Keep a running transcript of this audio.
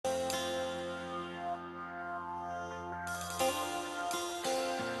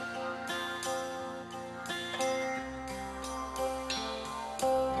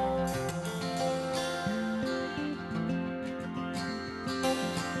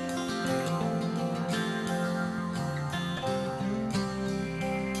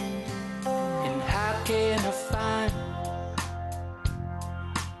And how can I find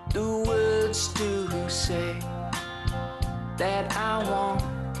the words to say that I want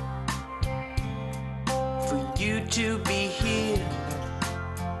for you to be here?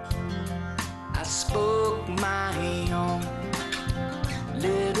 I spoke my own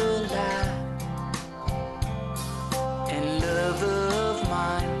little lie, and lover of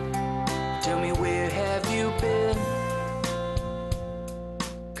mine, tell me where have you been?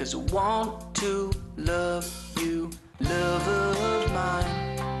 'Cause I want to love you, lover of mine,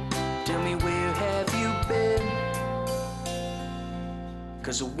 tell me where have you been?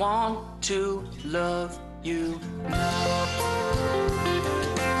 'Cause I want to love you now.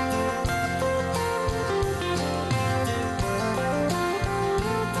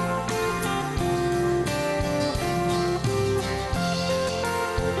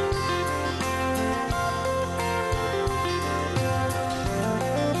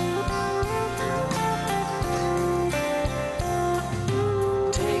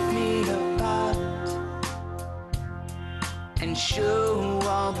 And show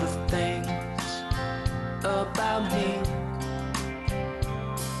all the things about me.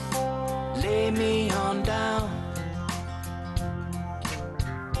 Lay me on down.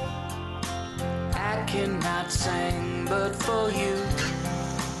 I cannot sing but for you.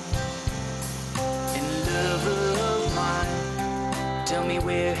 And lover of mine, tell me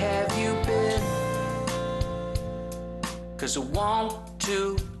where have you been? 'Cause I want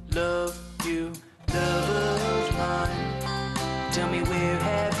to love you, lover of mine, tell me where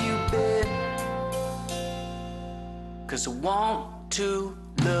have you been? 'Cause I want to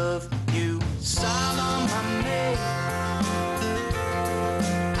love you. Sign on my name,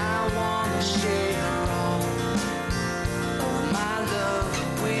 I wanna share all of my love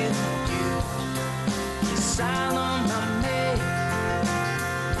with you. Sign on my name,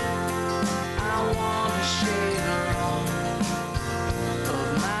 I wanna share all of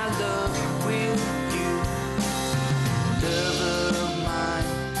my love with you. Lover of mine,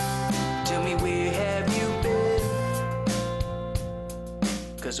 tell me where have you been?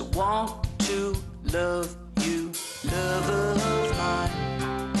 'Cause I want to love you, lover of mine,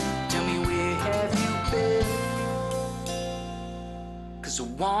 tell me where have you been? 'Cause I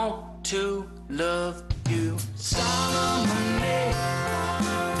want to love you. Sign on my name,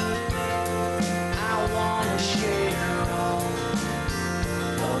 I wanna share all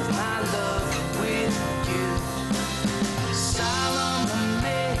of my love with you. Sign on my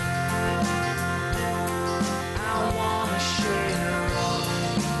name, I wanna share all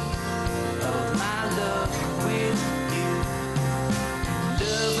of my love with you.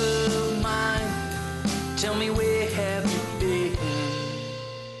 Lover of mine, tell me where have you been?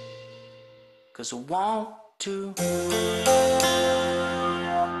 'Cause I want to.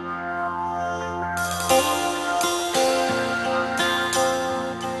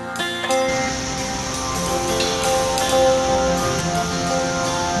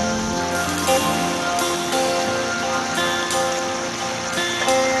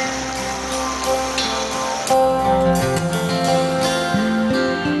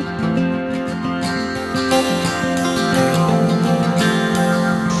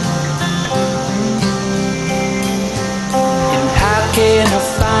 Can I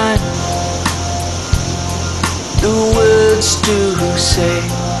find the words to say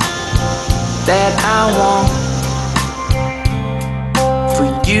that I want for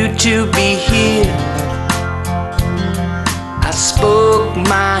you to be here? I spoke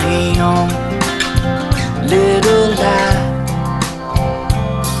my own little lie,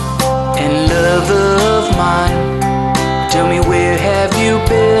 and lover of mine, tell me where have you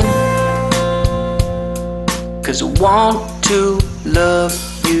been? 'Cause I want to love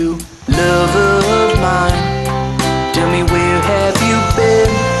you, lover of mine, tell me where have you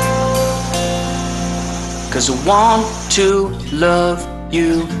been? 'Cause I want to love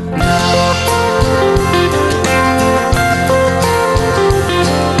you now.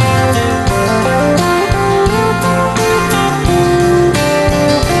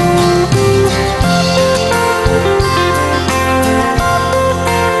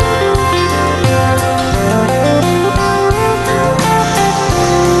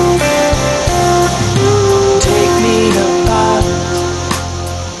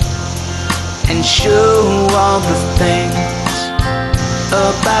 And show all the things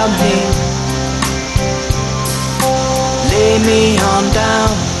about me. me on down.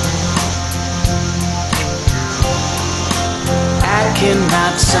 I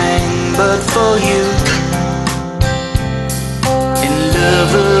cannot sing but for you. And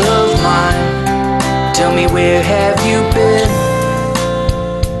lover of mine, tell me where have you been?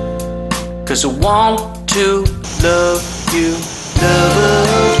 'Cause I want to love you. Lover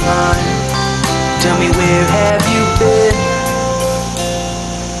of mine, tell me where have you been?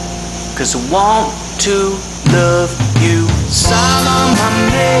 'Cause I want to love you.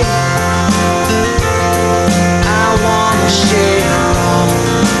 Solemnly, I wanna share all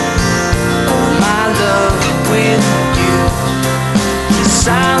of my love with you.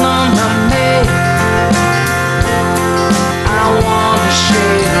 Solemnly, I wanna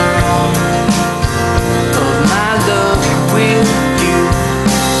share all of my love with you.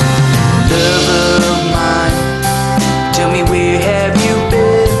 Lover of mine, tell me where have you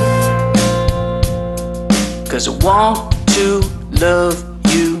been? 'Cause I want to love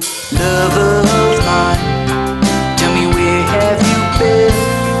you. Lover of mine, tell me where have you been?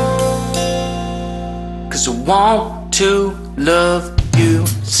 'Cause I want to love you.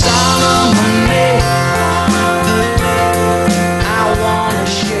 Solemnly, I wanna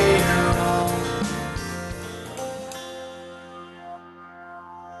share all.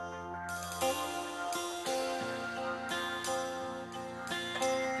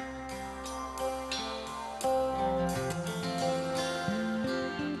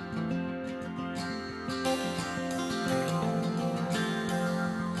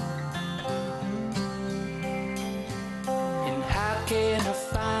 And how can I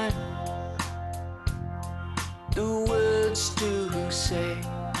find the words to say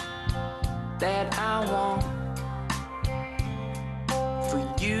that I want for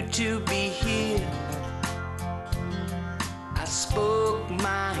you to be here? I spoke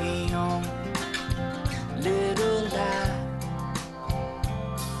my own little lie.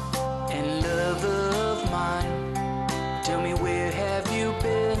 And lover of mine, tell me where have you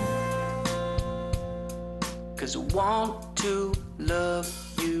been? 'Cause I want to love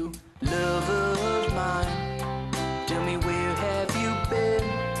you. Lover of mine, tell me where have you been?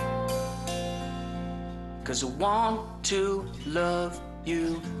 'Cause I want to love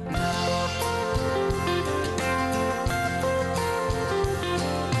you.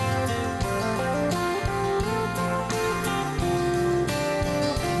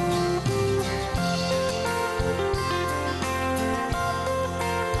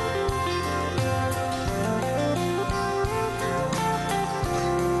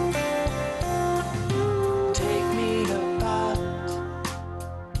 Take me apart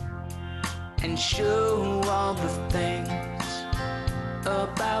and show all the things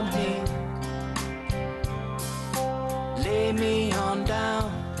about me. Lay me on down.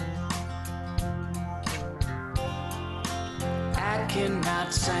 I cannot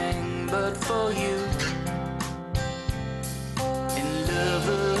sing but for you. And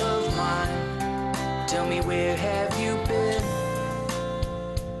lover of mine, tell me where have you been?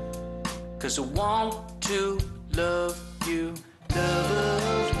 'Cause I want to love you. Lover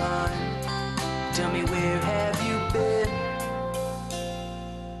of mine, tell me where have you been?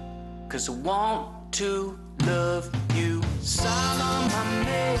 'Cause I want to love you.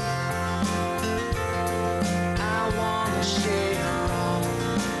 Solemnly, I wanna share